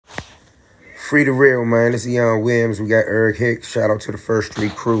Free the real, man. This is Young Williams. We got Eric Hicks. Shout out to the First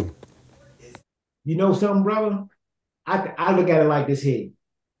Street crew. You know something, brother? I look at it like this here,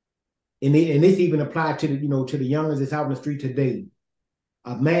 and this even applied to the youngers that's out in the street today.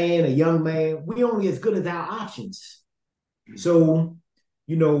 A young man, we only as good as our options. So,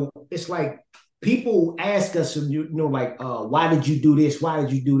 it's like people ask us, like, why did you do this? Why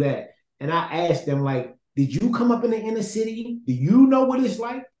did you do that? And I ask them, like, did you come up in the inner city? Do you know what it's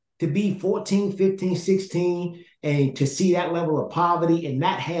like to be 14, 15, 16, and to see that level of poverty and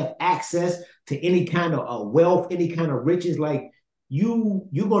not have access to any kind of wealth, any kind of riches? Like, you're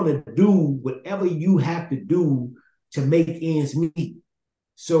going to do whatever you have to do to make ends meet.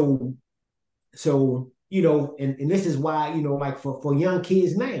 So and this is why, like for young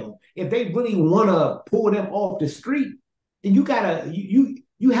kids now, if they really want to pull them off the street, then you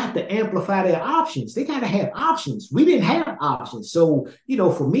have to amplify their options. They gotta have options. We didn't have options. So,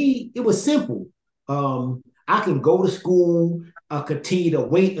 for me, it was simple. I can go to school, continue to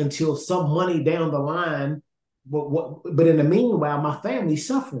wait until some money down the line, but in the meanwhile, my family's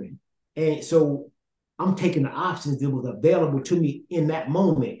suffering. And so I'm taking the options that was available to me in that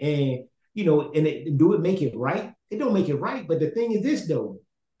moment. And do it make it right? It don't make it right. But the thing is this though,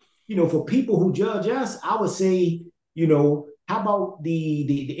 for people who judge us, I would say, how about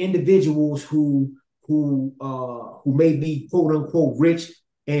the individuals who may be quote unquote rich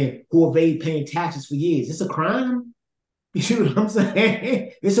and who evade paying taxes for years? It's a crime. You know what I'm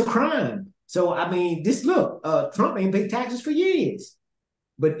saying? It's a crime. So I mean, Trump ain't paid taxes for years.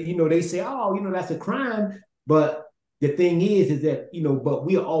 But they say, oh, that's a crime. But the thing is that but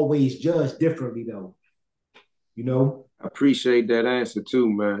we are always judged differently, though. You know. I appreciate that answer too,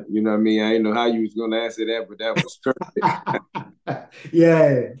 man. You know what I mean? I didn't know how you was gonna answer that, but that was perfect.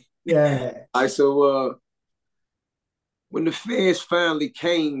 Yeah, yeah. All right, so when the feds finally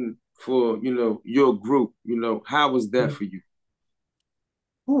came for, your group, how was that for you?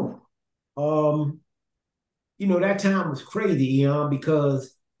 Whew. Um, that time was crazy,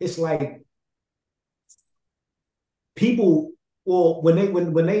 because it's like people. Well, when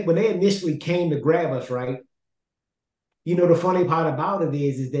they initially came to grab us, right? The funny part about it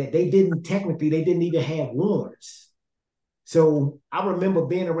is that they didn't even have warrants. So I remember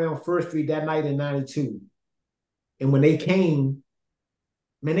being around First Street that night in '92, and when they came,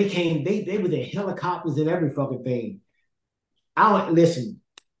 man, they were in helicopters and every fucking thing. I don't listen.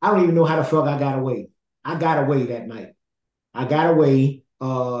 I don't even know how the fuck I got away. I got away that night. I got away. When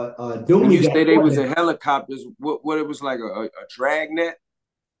Dooney you got say they caught. was in helicopters, what it was like a dragnet?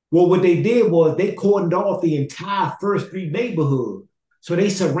 Well, what they did was they cordoned off the entire First Street neighborhood. So they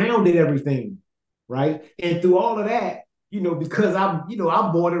surrounded everything, right? And through all of that, because I'm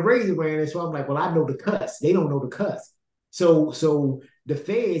born and raised around it, so I'm like, well, I know the cuss. They don't know the cuss. So the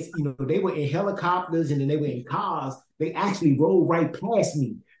feds, they were in helicopters and then they were in cars. They actually rolled right past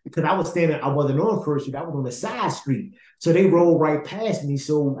me because I wasn't on First Street, I was on the side street. So they rolled right past me.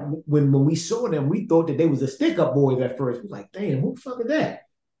 So when we saw them, we thought that they was the stick up boys at first. We was like, damn, who the fuck is that?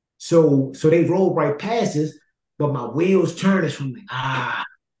 So they rolled right past us, but my wheels turned. It's from like,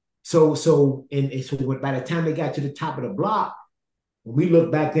 so by the time they got to the top of the block, when we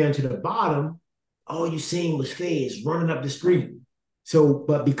looked back down to the bottom, all you seen was feds running up the street. So,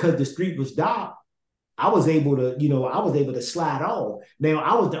 but because the street was dark, I was able to slide off. Now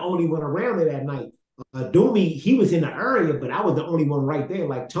I was the only one around there that night. Doomy, he was in the area, but I was the only one right there.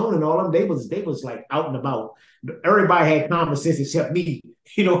 Like Tone and all them, they was like out and about. Everybody had common sense except me.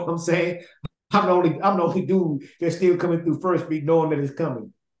 You know what I'm saying? I'm the only dude that's still coming through First Street, knowing that it's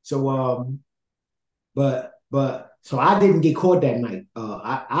coming. So so I didn't get caught that night.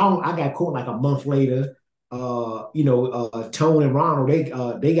 I got caught like a month later. Tone and Ronald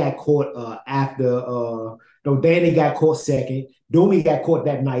they got caught after. No, Danny got caught second. Doomy got caught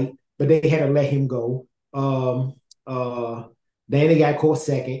that night, but they had to let him go. Danny got caught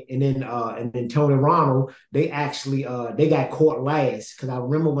second, and then Tony and Ronald they got caught last because I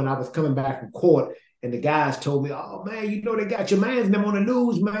remember when I was coming back from court and the guys told me, "Oh man, they got your man's name on the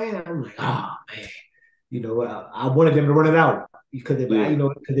news, man." I'm like, "Oh man," I wanted them to run it out because Yeah,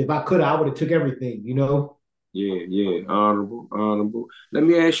 if I could, I would have took everything. yeah. Honorable, honorable. Let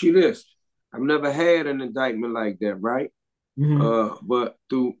me ask you this. I've never had an indictment like that, right? Mm-hmm. But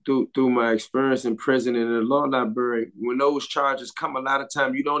through my experience in prison and in the law library, when those charges come, a lot of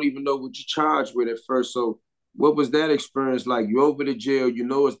time you don't even know what you're charged with at first. So, what was that experience like? You're over the jail,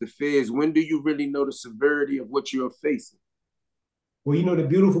 it's the feds. When do you really know the severity of what you're facing? Well, the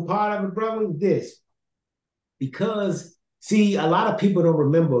beautiful part of it, brother, is this. Because see, a lot of people don't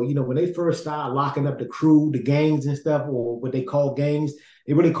remember, when they first started locking up the crew, the gangs and stuff, or what they call gangs,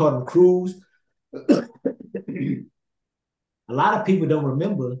 they really call them crews. A lot of people don't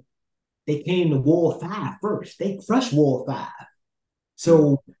remember they came to Ward 5 first. They crushed Ward 5.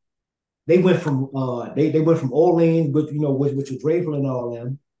 So they went from they went from Orleans, which was Rayful and all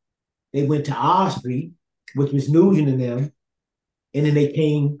them. They went to R Street, which was Nugent and them, and then they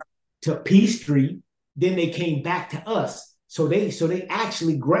came to P Street. Then they came back to us. So they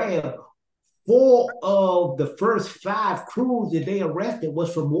actually grabbed 4 of the first 5 crews that they arrested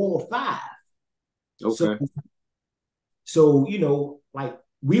was from Ward 5. Okay. So like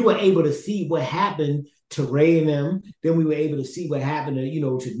we were able to see what happened to Ray and them. Then we were able to see what happened to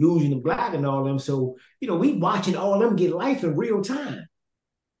to Nugent and Black and all them. So we watching all them get life in real time.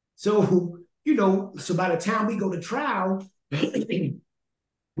 So so by the time we go to trial, we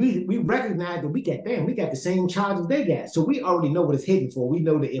recognize that we got the same charges they got. So we already know what it's hitting for. We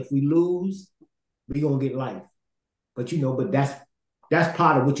know that if we lose, we're gonna get life. But but that's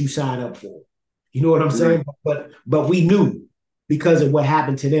part of what you sign up for. You know what I'm saying? But we knew because of what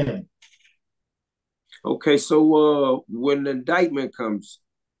happened to them. Okay, so when the indictment comes,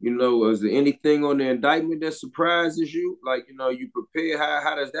 is there anything on the indictment that surprises you? Like, you prepare.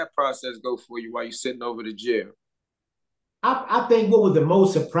 How does that process go for you while you're sitting over the jail? I think what was the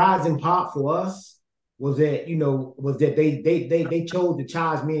most surprising part for us was that they chose to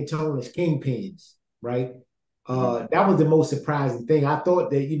charge me and Tone as kingpins, right? That was the most surprising thing. I thought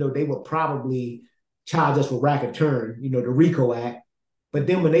that they would probably charge us with racketeering, the RICO Act. But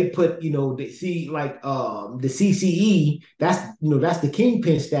then when they put the CCE, that's the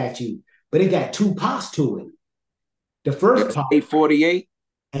kingpin statute, but it got 2 parts to it. The first part, 848.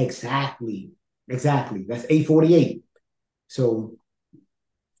 Exactly. That's 848. So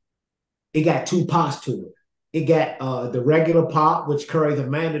it got 2 parts to it. It got the regular part, which carries a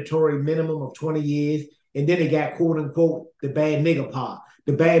mandatory minimum of 20 years. And then it got, quote unquote, the bad nigga part.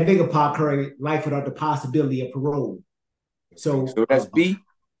 The bad nigga part carried life without the possibility of parole. So that's B?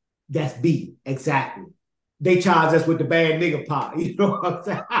 That's B, exactly. They charge us with the bad nigga part. You know what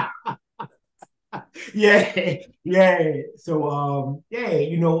I'm saying? yeah. So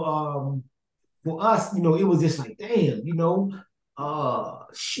for us, it was just like, damn,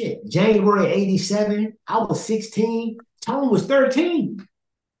 shit. January 87, I was 16, Tone was 13.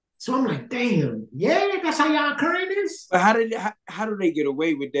 So I'm like, damn, yeah, that's how y'all carry this? But how do they get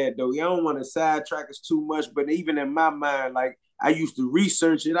away with that though? I don't want to sidetrack us too much, but even in my mind, like I used to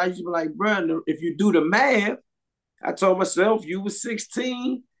research it. I used to be like, bro, if you do the math, I told myself you was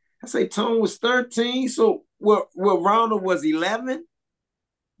 16. I say Tone was 13. So what Ronald was 11?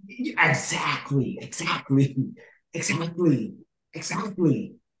 Exactly. You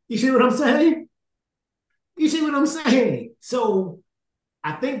see what I'm saying? So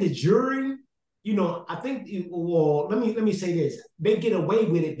I think the jury, well, let me say this. They get away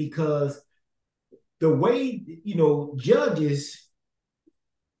with it because the way, judges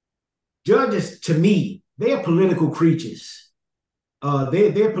to me, they're political creatures.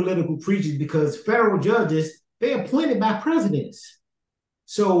 They're political creatures because federal judges, they're appointed by presidents.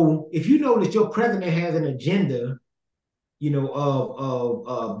 So if you know that your president has an agenda,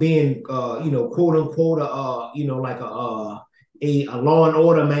 of being, quote unquote, like a law and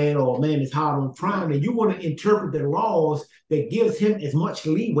order man or a man that's hard on crime, and you want to interpret the laws that gives him as much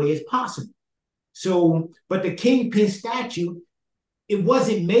leeway as possible. So, but the kingpin statute, it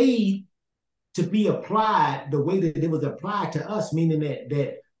wasn't made to be applied the way that it was applied to us, meaning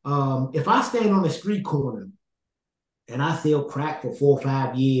that if I stand on the street corner and I sell crack for 4 or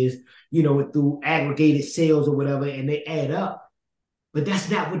 5 years, through aggregated sales or whatever, and they add up. But that's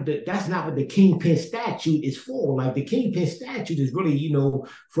not what the kingpin statute is for. Like the kingpin statute is really,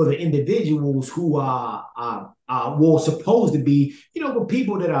 for the individuals who are supposed to be, the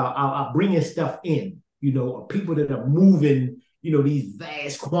people that are bringing stuff in, people that are moving, these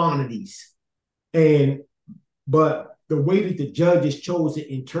vast quantities. But the way that the judges chose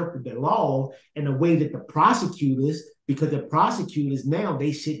to interpret the law and the way that the prosecutors, because the prosecutors now,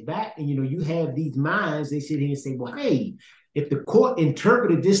 they sit back and, you have these minds, they sit here and say, well, hey, if the court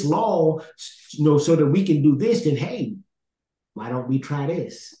interpreted this law, so that we can do this, then hey, why don't we try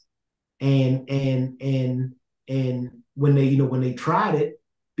this? And when they tried it,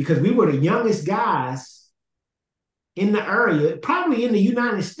 because we were the youngest guys in the area, probably in the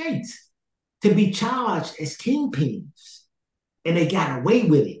United States, to be charged as kingpins, and they got away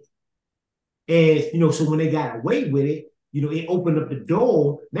with it. And so when they got away with it, it opened up the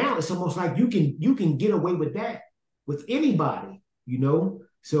door. Now it's almost like you can get away with that with anybody,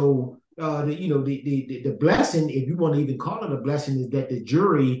 So the blessing, if you want to even call it a blessing, is that the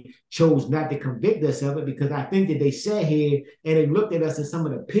jury chose not to convict us of it, because I think that they sat here and they looked at us in some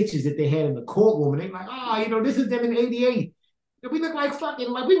of the pictures that they had in the courtroom, and they like, oh, this is them in '88. We look like fucking,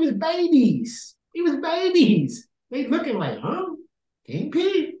 like we was babies. We was babies. They looking like, huh?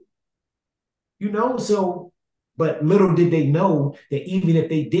 Kingpin? So, but little did they know that even if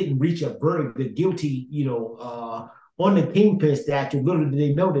they didn't reach a verdict, the guilty, on the Kingpin statute, little did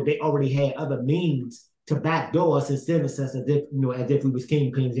they know that they already had other means to backdoor us and sentence us as if we was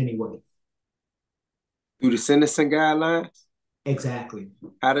kingpins anyway. Through the sentencing guidelines? Exactly.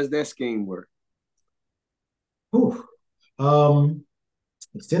 How does that scheme work? Whew. The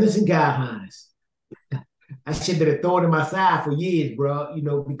sentencing guidelines. I should have been thrown in my side for years, bro.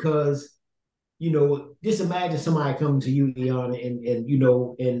 Because just imagine somebody coming to you, Leon,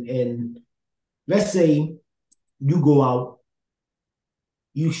 and let's say you go out,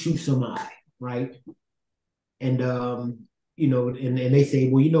 you shoot somebody, right? And and they say,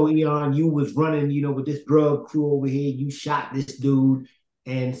 well, Eon, you was running, with this drug crew over here, you shot this dude,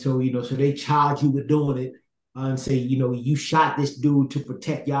 and so so they charge you with doing it, and say, you shot this dude to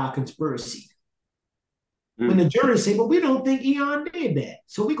protect y'all conspiracy. When the jury say, well, we don't think Eon did that,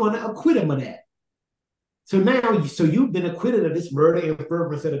 so we're going to acquit him of that. So now, you've been acquitted of this murder and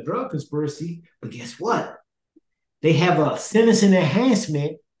furtherance of the drug conspiracy, but guess what? They have a sentencing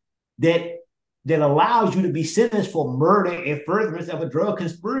enhancement that allows you to be sentenced for murder and furtherance of a drug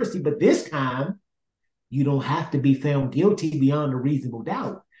conspiracy, but this time you don't have to be found guilty beyond a reasonable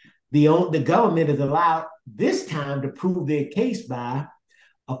doubt. The government is allowed this time to prove their case by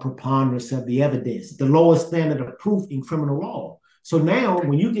a preponderance of the evidence, the lowest standard of proof in criminal law. So now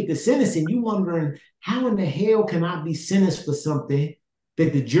when you get to sentencing, you're wondering, how in the hell can I be sentenced for something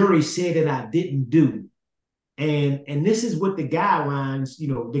that the jury said that I didn't do? And this is what the guidelines,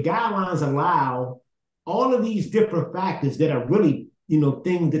 the guidelines allow all of these different factors that are really,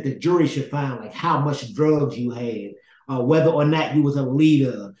 things that the jury should find, like how much drugs you had, whether or not you was a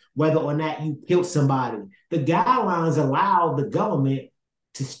leader, whether or not you killed somebody. The guidelines allow the government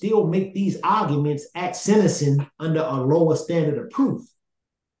to still make these arguments at sentencing under a lower standard of proof.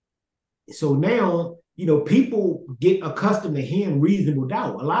 So now, people get accustomed to hearing reasonable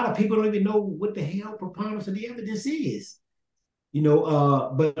doubt. A lot of people don't even know what the hell preponderance of the evidence is.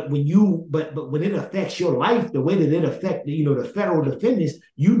 But when it affects your life, the way that it affects, the federal defendants,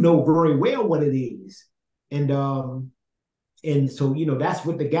 very well what it is. And so, that's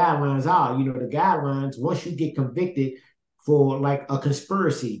what the guidelines are. The guidelines, once you get convicted for like a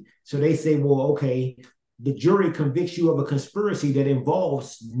conspiracy, so they say, well, okay, the jury convicts you of a conspiracy that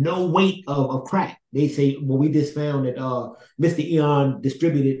involves no weight of crack. They say, well, we just found that Mr. Eon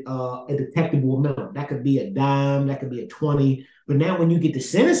distributed a detectable amount. That could be a dime, that could be a 20. But now when you get to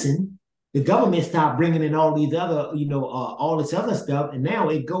sentencing, the government stopped bringing in all these other, all this other stuff. And now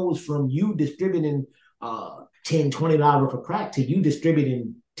it goes from you distributing $10, $20 worth of crack to you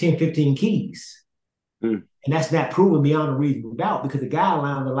distributing 10, 15 keys. And that's not proven beyond a reasonable doubt, because the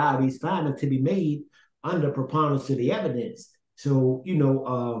guidelines allow these findings to be made under preponderance of the evidence. So,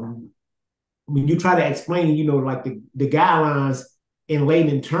 when you try to explain, like the guidelines in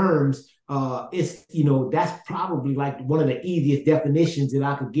layman terms, it's, that's probably like one of the easiest definitions that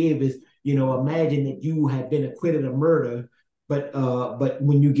I could give is, imagine that you have been acquitted of murder, but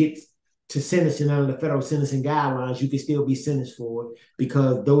when you get to sentencing under the federal sentencing guidelines, you can still be sentenced for it,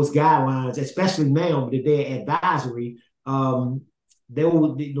 because those guidelines, especially now that they're advisory,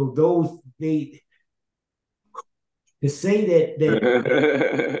 to say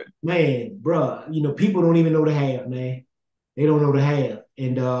that man, bruh, people don't even know the half, man. They don't know the half.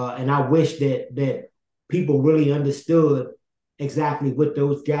 And I wish that people really understood exactly what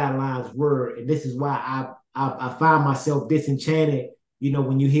those guidelines were. And this is why I find myself disenchanted,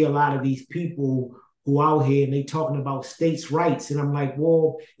 when you hear a lot of these people who out here and they talking about states' rights. And I'm like,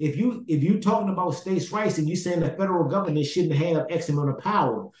 well, if you talking about states' rights and you saying the federal government shouldn't have X amount of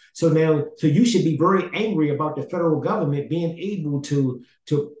power. So you should be very angry about the federal government being able to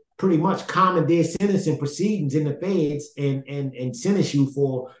pretty much commandeer sentencing proceedings in the feds and sentence you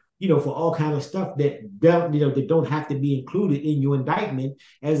for all kinds of stuff that don't have to be included in your indictment,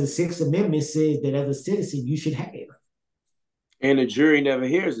 as the Sixth Amendment says that as a citizen you should have. And the jury never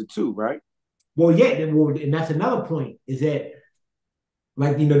hears it too, right? Well, yeah, and that's another point, is that,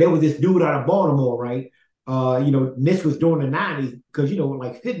 like, there was this dude out of Baltimore, right? This was during the 90s, because,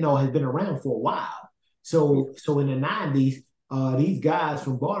 like, fentanyl has been around for a while. So in the 90s, these guys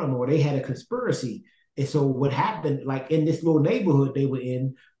from Baltimore, they had a conspiracy. And so what happened, like in this little neighborhood they were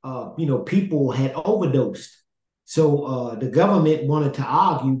in, people had overdosed. The government wanted to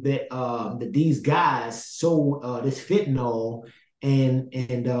argue that these guys sold this fentanyl and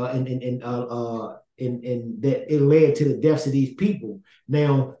that it led to the deaths of these people.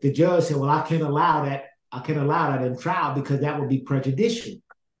 Now the judge said, "Well, I can't allow that. I can't allow that in trial because that would be prejudicial."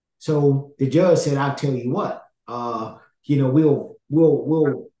 So the judge said, "I'll tell you what.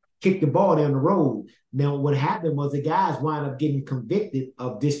 We'll kick the ball down the road." Now, what happened was the guys wind up getting convicted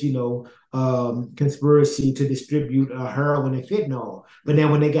of this, conspiracy to distribute heroin and fentanyl. But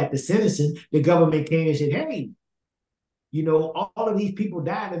now, when they got the sentencing, the government came and said, "Hey, all of these people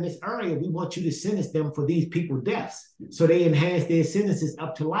died in this area. We want you to sentence them for these people's deaths." So they enhanced their sentences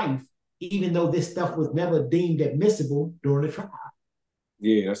up to life, even though this stuff was never deemed admissible during the trial.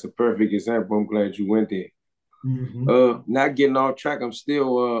 Yeah, that's a perfect example. I'm glad you went there. Mm-hmm. Not getting off track. I'm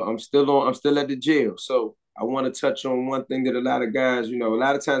still at the jail. So I want to touch on one thing that a lot of guys, a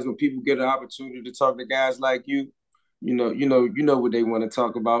lot of times when people get an opportunity to talk to guys like you know what they want to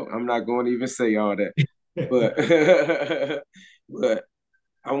talk about. I'm not going to even say all that, but but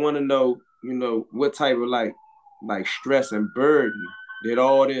I want to know, what type of like stress and burden did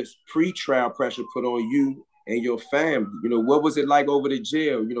all this pre-trial pressure put on you and your family? What was it like over the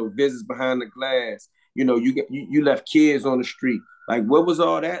jail? Visits behind the glass. You left kids on the street. Like, what was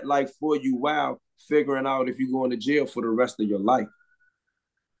all that like for you while figuring out if you're going to jail for the rest of your life?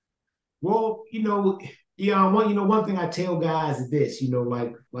 Well, one thing I tell guys is this,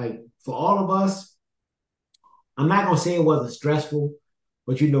 for all of us, I'm not gonna say it wasn't stressful,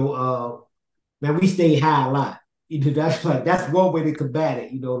 but man, we stayed high a lot. That's one way to combat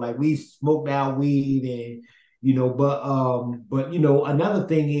it. Like we smoked our weed and another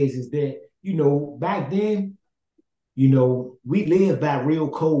thing is that back then we lived by real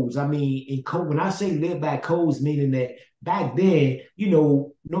codes. I mean, in code, when I say live by codes, meaning that back then,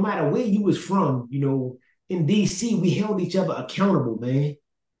 no matter where you was from, in DC, we held each other accountable, man.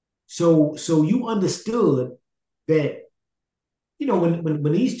 So you understood that,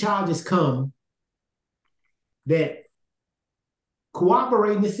 when these charges come, that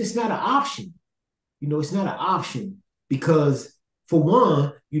cooperating is just not an option. It's not an option because for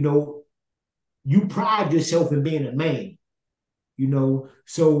one, you pride yourself in being a man,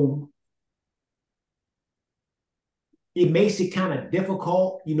 so it makes it kind of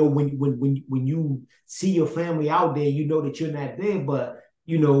difficult, when you see your family out there, that you're not there, but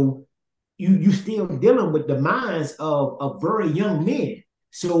you still dealing with the minds of very young men.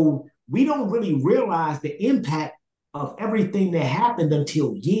 So we don't really realize the impact of everything that happened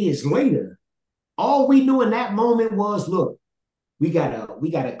until years later. All we knew in that moment was, look, we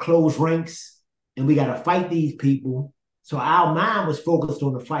gotta close ranks and we gotta fight these people. So our mind was focused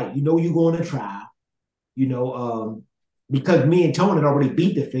on the fight. You're going to trial, you know, um, because me and Tony had already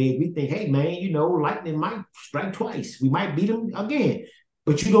beat the Fed. We think, hey man, lightning might strike twice. We might beat them again.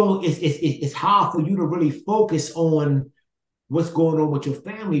 But it's hard for you to really focus on what's going on with your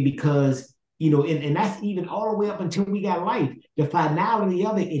family because and that's even all the way up until we got life. The finality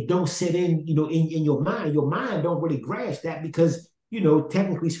of it don't set in, in your mind. Your mind don't really grasp that because,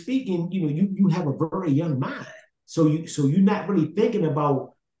 technically speaking, you have a very young mind. So you're not really thinking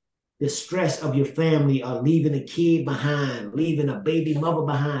about the stress of your family or leaving a kid behind, leaving a baby mother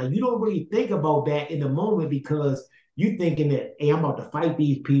behind. You don't really think about that in the moment because you're thinking that, hey, I'm about to fight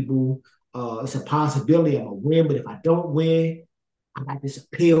these people. It's a possibility I'm gonna win, but if I don't win, I got this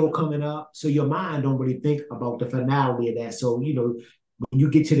appeal coming up. So your mind don't really think about the finality of that. So, when you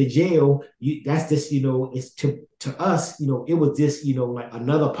get to the jail, that's just, it's to us, it was just, like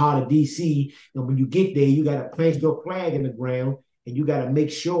another part of DC. And when you get there, you got to plant your flag in the ground and you got to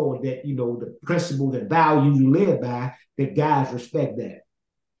make sure that, the principles and values you live by, that guys respect that.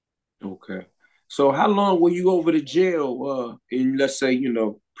 Okay. So how long were you over the jail in, let's say,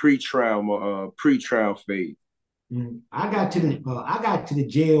 pre-trial phase? I got to the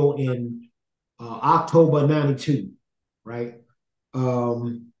jail in October '92, right?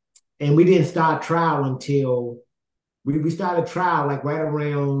 Um, and we didn't start trial until we started trial like right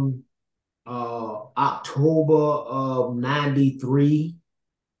around October of '93.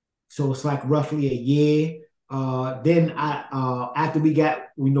 So it's like roughly a year. Then I after we got,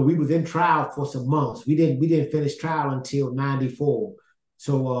 we was in trial for some months. We didn't finish trial until '94.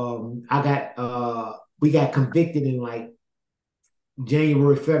 So I got we got convicted in like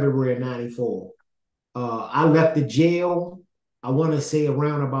January, February of '94. I left the jail, I want to say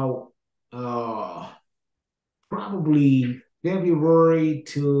around about probably February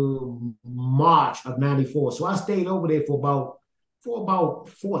to March of '94. So I stayed over there for about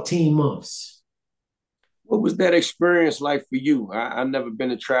 14 months. What was that experience like for you? I never been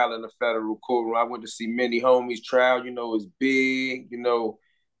to trial in a federal courtroom. I went to see many homies trial. It's big.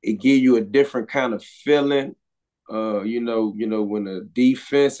 It give you a different kind of feeling. When the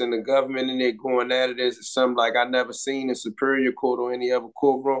defense and the government and they're going at it, is something like I never seen in Superior Court or any other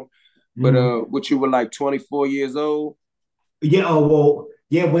courtroom. But Mhm. what you were like 24 years old? Yeah, oh well,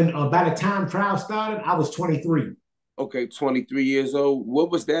 yeah, when by the time trial started, I was 23. Okay, 23 years old. What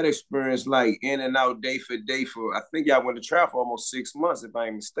was that experience like in and out day for day for I think y'all went to trial for almost 6 months, if I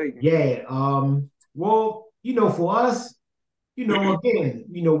ain't mistaken. Yeah. Well, for us, again,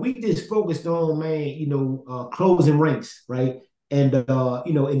 we just focused on, man, closing ranks, right? And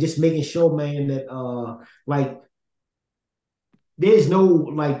just making sure, man, that like there's no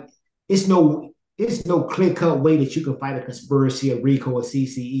like it's no clear cut way that you can fight a conspiracy, a RICO, or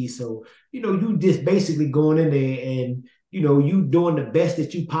CCE. So, you just basically going in there and you doing the best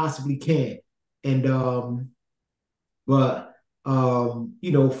that you possibly can. And but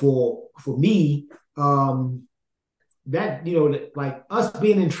for me, that like us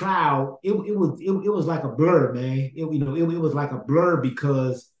being in trial, it was like a blur, man. It was like a blur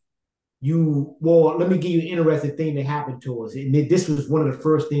because let me give you an interesting thing that happened to us. And this was one of the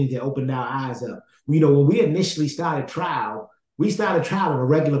first things that opened our eyes up. When we initially started trial, we started trial in a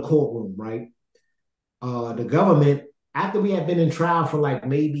regular courtroom, right? The government, after we had been in trial for like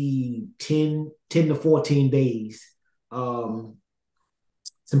maybe 10 to 14 days, um,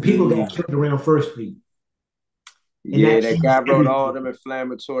 some people got Mm. killed around First Street. And Yeah, that that guy changed wrote all everything. them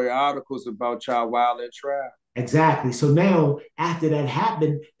inflammatory articles about y'all while in trial. Exactly. So now, after that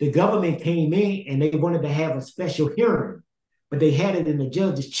happened, the government came in and they wanted to have a special hearing, but they had it in the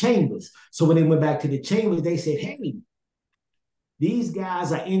judge's chambers. So when they went back to the chambers, they said, hey, these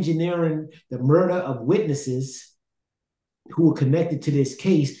guys are engineering the murder of witnesses who were connected to this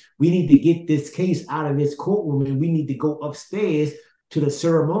case. We need to get this case out of this courtroom and we need to go upstairs to the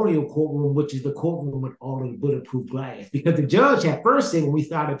ceremonial courtroom, which is the courtroom with all the bulletproof glass. Because the judge had first said when we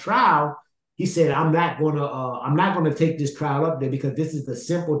started trial, he said, I'm not gonna take this trial up there because this is a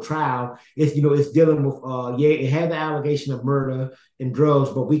simple trial. It's dealing with it had the allegation of murder and drugs,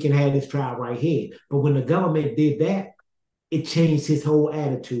 but we can have this trial right here. But when the government did that, it changed his whole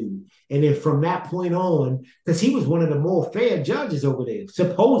attitude. And then from that point on, because he was one of the more fair judges over there,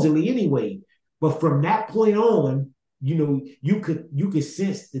 supposedly anyway. But from that point on, you could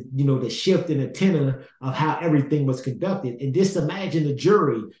sense the shift in the tenor of how everything was conducted. And just imagine the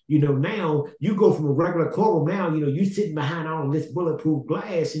jury. Now you go from a regular courtroom. Now you sitting behind all this bulletproof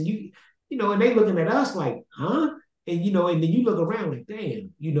glass, and and they looking at us like, huh? And then you look around like,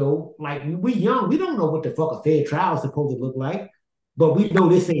 damn, like we young, we don't know what the fuck a fair trial is supposed to look like, but we know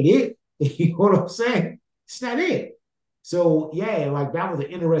this ain't it. You know what I'm saying? It's not it. So yeah, like that was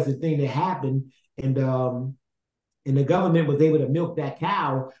an interesting thing that happened, and the government was able to milk that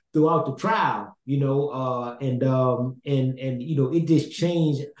cow throughout the trial, and it just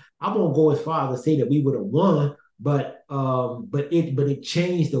changed. I won't go as far as to say that we would have won, but it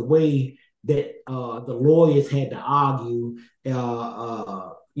changed the way that the lawyers had to argue.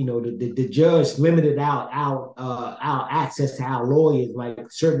 The judge limited our access to our lawyers,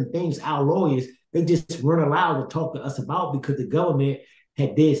 like certain things. Our lawyers, they just weren't allowed to talk to us about because the government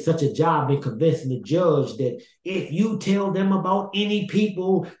had did such a job in convincing the judge that if you tell them about any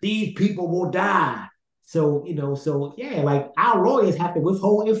people, these people will die. So yeah, like our lawyers have to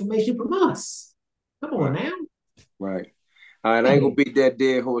withhold information from us. Come on Right, now. right. All right, I ain't gonna beat that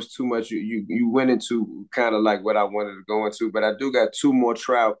dead horse too much. You went into kind of like what I wanted to go into, but I do got two more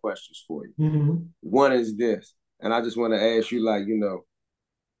trial questions for you. Mm-hmm. One is this, and I just want to ask you, like,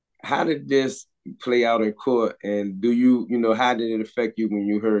 how did this play out in court, and how did it affect you when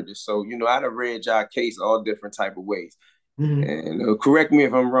you heard this? So, I'd have read your case all different type of ways, Mm-hmm. and correct me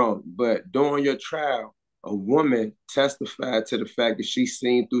if I'm wrong, but during your trial, a woman testified to the fact that she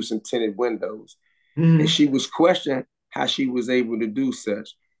seen through some tinted windows, and Mm-hmm. she was questioned how she was able to do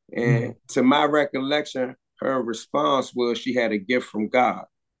such. Mm-hmm. And to my recollection, her response was she had a gift from God.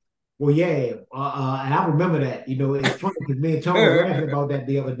 Well, yeah, and I remember that. It's funny because me and Tone was laughing about that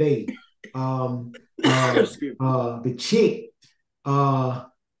the other day. Um, the chick, uh,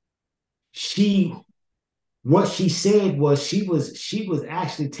 she what she said was she was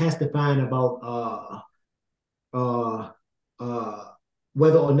actually testifying about uh, uh,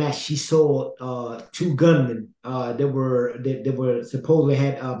 whether or not she saw two gunmen that were supposedly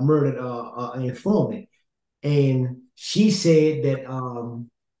had murdered an informant, and she said that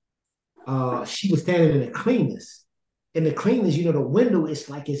she was standing in the cleaners. In the cleaners, the window is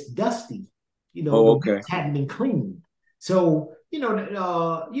like it's dusty. The Oh, windows okay. hadn't been cleaned. So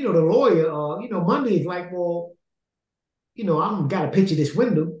the lawyer, Monday is like, well, I'm got to picture this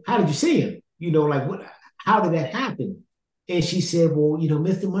window. How did you see him? Like what? How did that happen? And she said, well,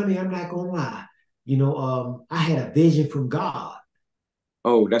 Mr. Money, I'm not gonna lie. I had a vision from God.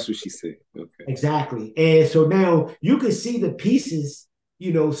 Oh, that's what she said. Okay. Exactly. And so now you can see the pieces,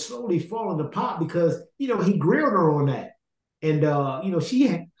 slowly falling apart because, he grilled her on that. And I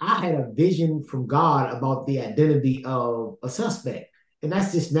had a vision from God about the identity of a suspect. And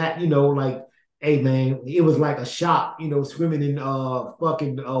that's just not, like, hey man, it was like a shark, swimming in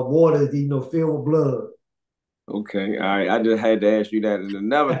fucking water, filled with blood. Okay. All right. I just had to ask you that. And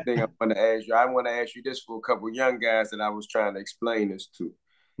another thing I want to ask you, I want to ask you this for a couple of young guys that I was trying to explain this to.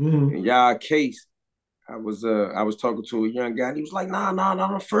 Mm-hmm. In y'all case, I was talking to a young guy and he was like, nah,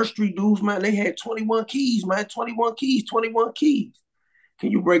 the first three dudes, man, they had 21 keys, man. 21 keys, 21 keys.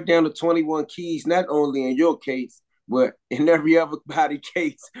 Can you break down the 21 keys, not only in your case, but in every other body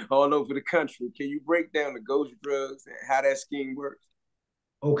case all over the country? Can you break down the ghost drugs and how that scheme works?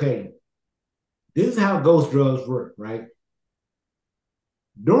 Okay. This is how ghost drugs work, right?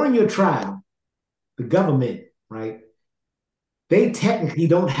 During your trial, the government, right? They technically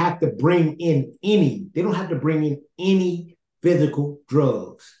don't have to bring in any physical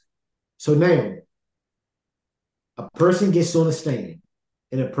drugs. So now a person gets on a stand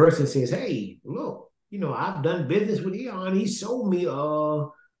and a person says, hey, look, I've done business with Eon. He sold me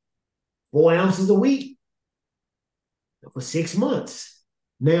 4 ounces a week for 6 months.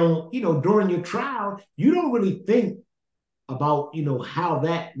 Now, during your trial, you don't really think about, how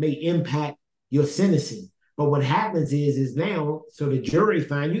that may impact your sentencing. But what happens is now, so the jury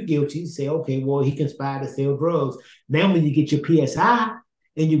find you guilty, say, okay, well, he conspired to sell drugs. Now, when you get your PSI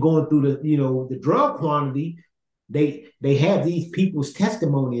and you're going through the drug quantity, they have these people's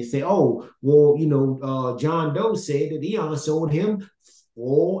testimony and say, oh, well, John Doe said that Eon sold him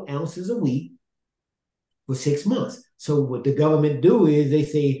 4 ounces a week for 6 months. So what the government do is they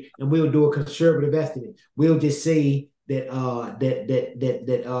say, and we'll do a conservative estimate. We'll just say that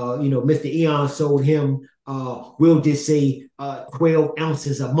Mr. Eon sold him. We'll just say 12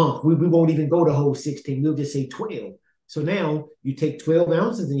 ounces a month. We won't even go the whole 16. We'll just say 12. So now you take 12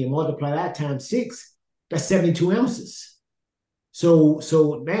 ounces and you multiply that times 6. That's 72 ounces. So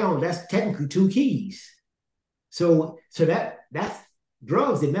now that's technically 2 keys. So that's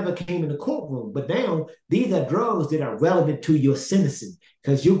drugs that never came in the courtroom. But now these are drugs that are relevant to your sentencing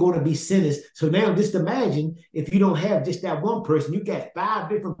because you're going to be sentenced. So now just imagine if you don't have just that one person, you got 5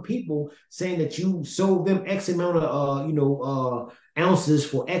 different people saying that you sold them X amount of ounces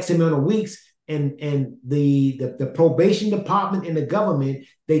for X amount of weeks. And the probation department and the government,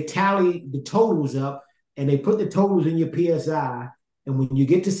 they tally the totals up and they put the totals in your PSI. And when you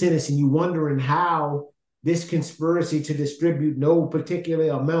get to sentencing, you're wondering how this conspiracy to distribute no particular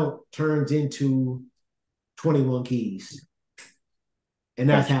amount turns into 21 keys. And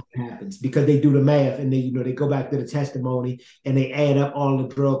that's how it happens because they do the math and they go back to the testimony and they add up all the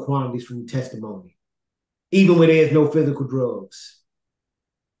drug quantities from the testimony, even when there's no physical drugs.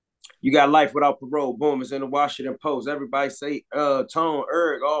 You got life without parole. Boom, it's in the Washington Post. Everybody say, Tone,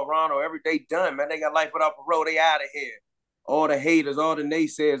 Erg, all Ronald, every day done, man. They got life without parole. They out of here. All the haters, all the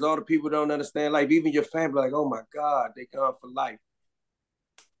naysayers, all the people don't understand life, even your family, like, oh my God, they gone for life.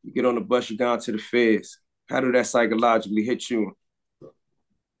 You get on the bus, you gone to the feds. How did that psychologically hit you?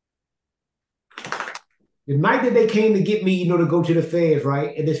 The night that they came to get me, to go to the feds,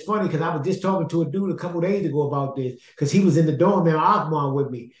 right? And it's funny because I was just talking to a dude a couple of days ago about this because he was in the dorm in Osborne with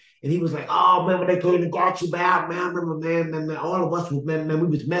me. And he was like, oh, man, when they came and got you back, man, I remember, man, all of us, man, we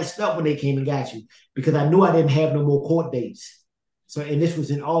was messed up when they came and got you because I knew I didn't have no more court dates. So, and this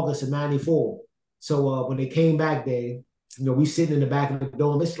was in August of 94. So when they came back there, we sitting in the back of the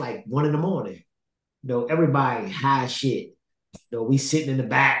dorm. It's like 1 a.m. Everybody high shit. We sitting in the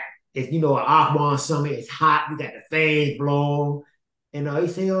back. It's, an Aquan summit. It's hot. We got the fans blown. And he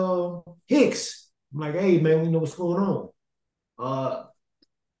say, Hicks. I'm like, hey, man, we know what's going on.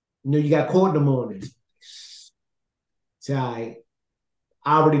 You got court in the morning. So I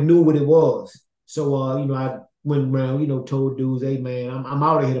already knew what it was. So, I went around, told dudes, hey, man, I'm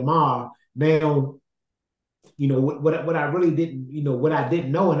out of here tomorrow. Now, what I really didn't, what I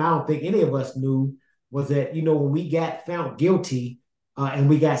didn't know, and I don't think any of us knew, was that, when we got found guilty and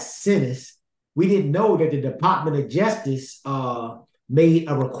we got sentenced, we didn't know that the Department of Justice made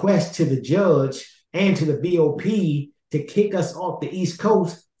a request to the judge and to the BOP to kick us off the East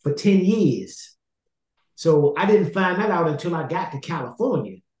Coast for 10 years. So I didn't find that out until I got to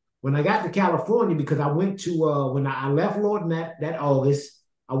California. When I got to California, because I went to, when I left Lord that August,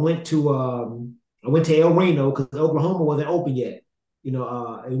 I went to I went to El Reno because Oklahoma wasn't open yet.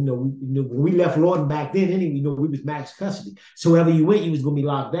 When we left Lawton back then, anyway, we was max custody. So wherever you went, you was gonna be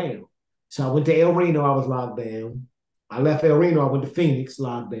locked down. So I went to El Reno, I was locked down. I left El Reno, I went to Phoenix,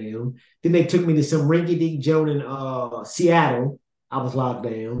 locked down. Then they took me to some rinky-dink joint in Seattle. I was locked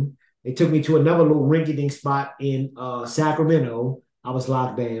down. They took me to another little rinky-dink spot in Sacramento. I was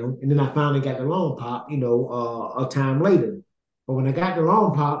locked down. And then I finally got the long pop, a time later. But when I got the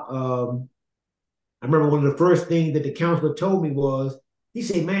long pop, I remember one of the first things that the counselor told me was, he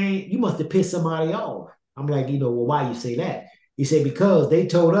said, man, you must have pissed somebody off. I'm like, well, why you say that? He said, because they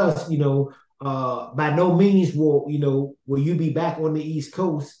told us, by no means will you be back on the East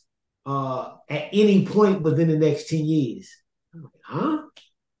Coast at any point within the next 10 years. I'm like, huh?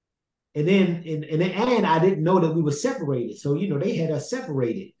 And I didn't know that we were separated. So, they had us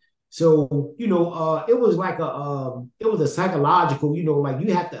separated. So, it was like it was a psychological, like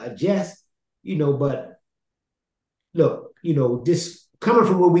you have to adjust, but look, just coming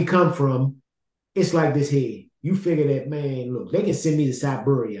from where we come from, it's like this here. You figure that, man, look, they can send me to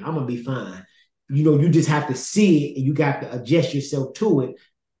Siberia. I'm gonna be fine. You just have to see it and you got to adjust yourself to it.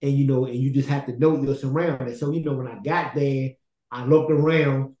 And and you just have to know your surroundings. So, when I got there, I looked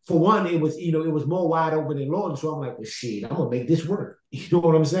around. For one, it was more wide open than Lawton. So I'm like, well, shit, I'm gonna make this work. You know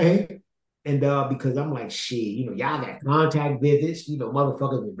what I'm saying? And because I'm like, shit, y'all got contact visits,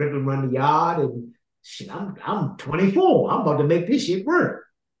 motherfuckers been ripping around the yard and shit, I'm 24. I'm about to make this shit work.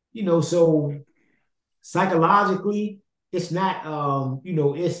 So psychologically, it's not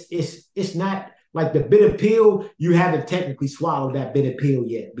it's not like the bitter pill, you haven't technically swallowed that bitter pill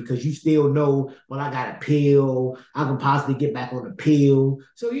yet because you still know, well, I got a pill, I can possibly get back on the pill.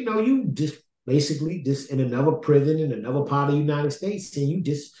 So, you just basically just in another prison in another part of the United States and you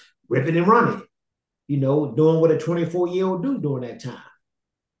just ripping and running, doing what a 24-year-old do during that time.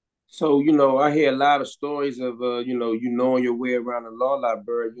 So, I hear a lot of stories of, you knowing your way around the law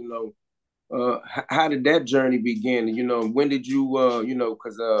library, how did that journey begin? When did you,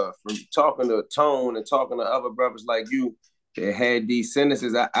 because from talking to Tone and talking to other brothers like you that had these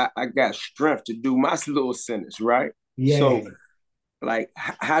sentences, I got strength to do my little sentence, right? Yeah. So, like,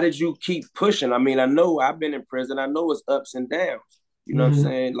 how did you keep pushing? I mean, I know I've been in prison. I know it's ups and downs. You know what I'm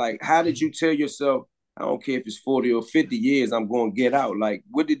saying? Like, how did you tell yourself, I don't care if it's 40 or 50 years, I'm going to get out? Like,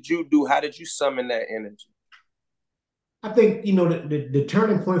 what did you do? How did you summon that energy? I think, the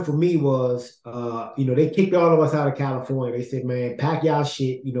turning point for me was, they kicked all of us out of California. They said, man, pack y'all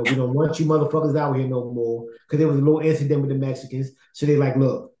shit. We don't want you motherfuckers out here no more. Because there was a little incident with the Mexicans. So they like,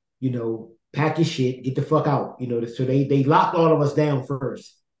 look, pack your shit, get the fuck out. So they locked all of us down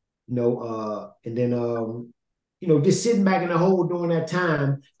first. And then just sitting back in the hole during that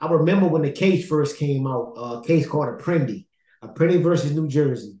time, I remember when the case first came out, a case called Apprendi versus New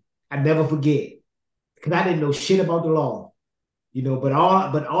Jersey. I never forget. Because I didn't know shit about the law, but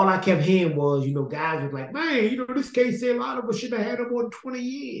all I kept hearing was, guys was like, man, this case said a lot of us should have had him on 20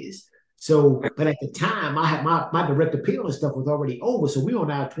 years. So, but at the time, I had my direct appeal and stuff was already over. So we on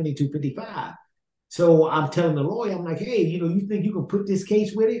our 2255. So I'm telling the lawyer, I'm like, hey, you think you can put this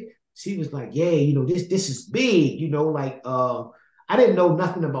case with it? She was like, yeah, this is big, I didn't know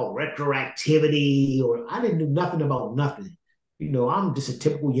nothing about retroactivity or I didn't know nothing about nothing. I'm just a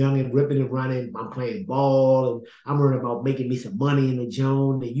typical youngin' ripping and running. I'm playing ball and I'm worrying about making me some money in the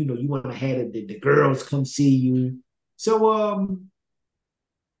zone. And you want to have the girls come see you. So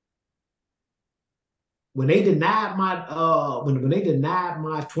when they denied my when they denied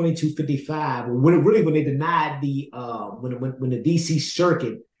my 2255, when they denied the when the DC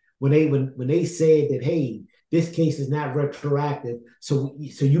circuit, when they said that, hey, this case is not retroactive, so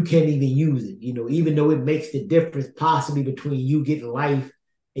you can't even use it, even though it makes the difference possibly between you getting life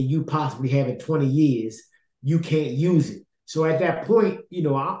and you possibly having 20 years, you can't use it. So at that point,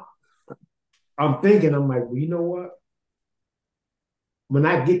 I'm thinking, I'm like, well, you know what? When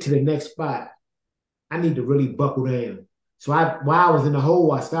I get to the next spot, I need to really buckle down. So while I was in the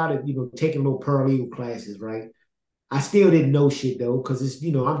hole, I started, taking little paralegal classes, right? I still didn't know shit though, because it's,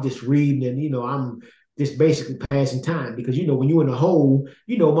 I'm just reading and, I'm just basically passing time because, when you're in the hole,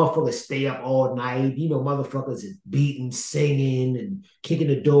 motherfuckers stay up all night, motherfuckers is beating, singing and kicking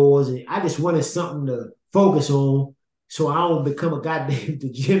the doors. And I just wanted something to focus on so I don't become a goddamn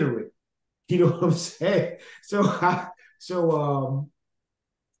degenerate. You know what I'm saying? I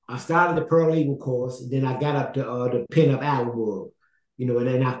started the paralegal course, and then I got up to the pen of Allenwood, and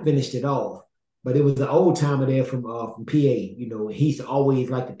then I finished it off. But it was the old timer there from PA, and he used to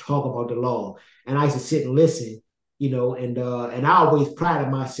always like to talk about the law, and I used to sit and listen, and I always prided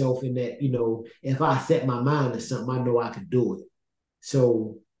myself in that, if I set my mind to something, I know I could do it.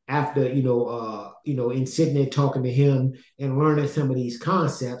 So after, in sitting there talking to him and learning some of these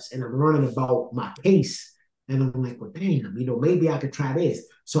concepts, and I'm learning about my case. And I'm like, well, damn, maybe I could try this.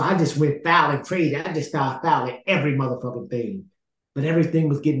 So I just went filing crazy. I just started filing every motherfucking thing. But everything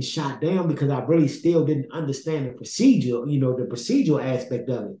was getting shot down because I really still didn't understand the procedure, the procedural aspect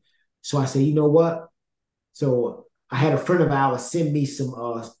of it. So I said, you know what? So I had a friend of ours send me some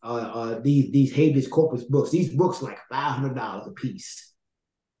these habeas corpus books. These books like $500 a piece.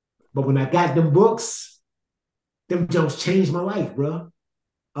 But when I got them books, them jumps changed my life, bro.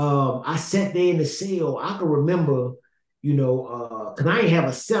 I sat there in the cell. I can remember, because I ain't have a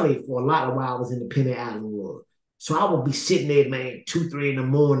cellie for a lot of while I was in the Penny Island world. So I would be sitting there, man, 2, 3 in the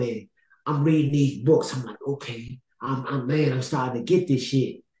morning. I'm reading these books. I'm like, okay, I'm starting to get this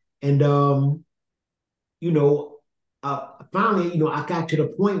shit. And you know, finally, I got to the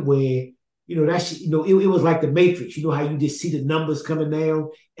point where, it was like the Matrix. You know how you just see the numbers coming down?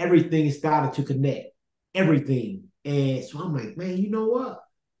 Everything started to connect. Everything. And so I'm like, man, you know what?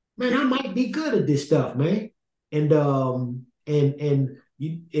 Man, I might be good at this stuff, man. But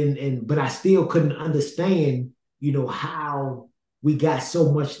I still couldn't understand, how we got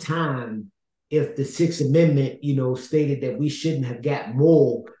so much time if the Sixth Amendment, stated that we shouldn't have got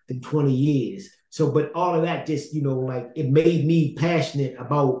more than 20 years. So, but all of that just, like it made me passionate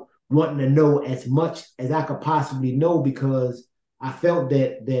about wanting to know as much as I could possibly know, because I felt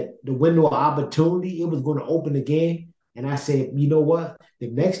that the window of opportunity, it was going to open again. And I said, you know what? The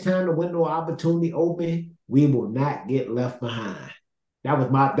next time the window of opportunity open, we will not get left behind. That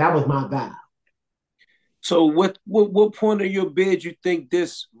was my vow. So what point of your bid you think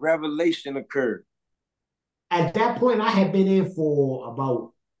this revelation occurred? At that point, I had been in for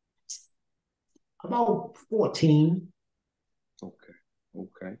about 14. Okay.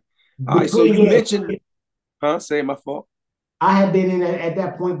 All right, so you mentioned, say my fault. I had been in at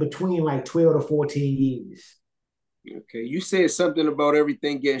that point between like 12 to 14 years. Okay, you said something about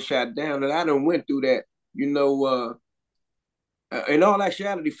everything getting shot down, and I done went through that. In all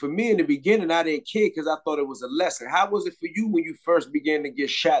actuality, for me in the beginning, I didn't care because I thought it was a lesson. How was it for you when you first began to get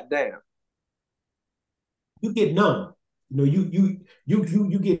shot down? You get numb.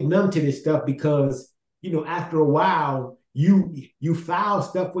 You get numb to this stuff because, after a while, you file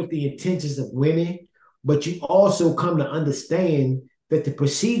stuff with the intentions of winning, but you also come to understand that the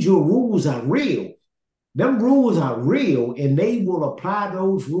procedural rules are real. Them rules are real, and they will apply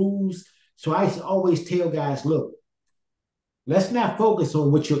those rules. So I always tell guys, look, let's not focus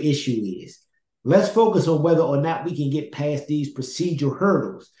on what your issue is. Let's focus on whether or not we can get past these procedural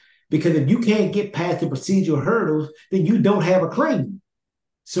hurdles. Because if you can't get past the procedural hurdles, then you don't have a claim.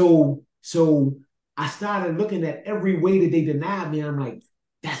 So I started looking at every way that they denied me. And I'm like,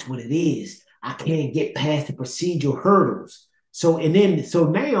 that's what it is. I can't get past the procedural hurdles. So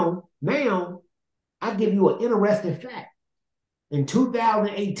now I give you an interesting fact. In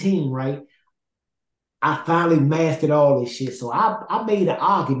 2018, right, I finally mastered all this shit. So I made an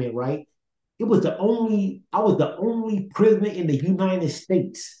argument, right? I was the only prisoner in the United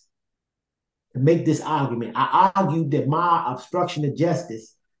States to make this argument. I argued that my obstruction of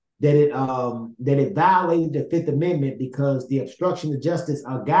justice, that it violated the Fifth Amendment because the obstruction of justice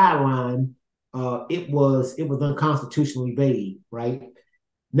guideline, it was unconstitutionally vague, right?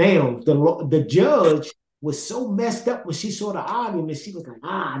 Now the judge was so messed up when she saw the argument. She was like,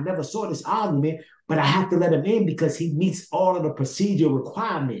 I never saw this argument, but I have to let him in because he meets all of the procedural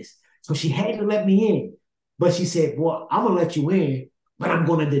requirements. So she had to let me in. But she said, well, I'm gonna let you in, but I'm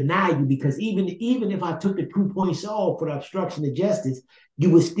going to deny you because even if I took the 2 points off for the obstruction of justice, you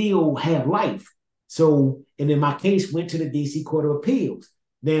would still have life. So, and then my case went to the DC Court of Appeals.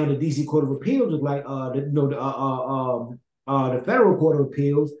 Now the DC Court of Appeals was like, the Federal Court of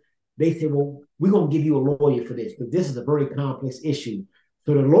Appeals. They said, well, we're going to give you a lawyer for this, but this is a very complex issue.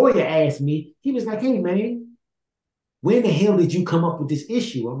 So the lawyer asked me, he was like, hey man, when the hell did you come up with this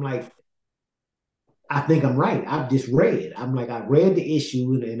issue? I'm like, I think I'm right. I've just read. I'm like, I read the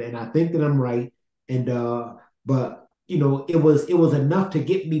issue and I think that I'm right. And but it was enough to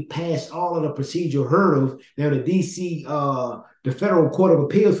get me past all of the procedural hurdles. Now the DC, the Federal Court of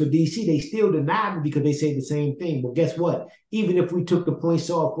Appeals for DC, they still denied me because they say the same thing. But guess what? Even if we took the points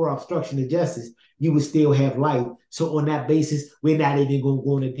off for obstruction of justice, you would still have life. So on that basis, we're not even going to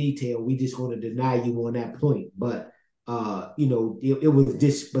go into detail. We're just going to deny you on that point. But it was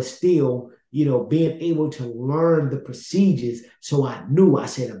just, but still, being able to learn the procedures. So I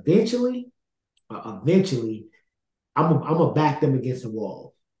said, eventually, I'm gonna back them against the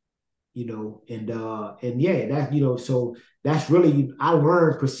wall, and yeah, that, so that's really, I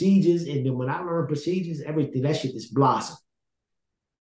learned procedures. And then when I learned procedures, everything, that shit just blossomed.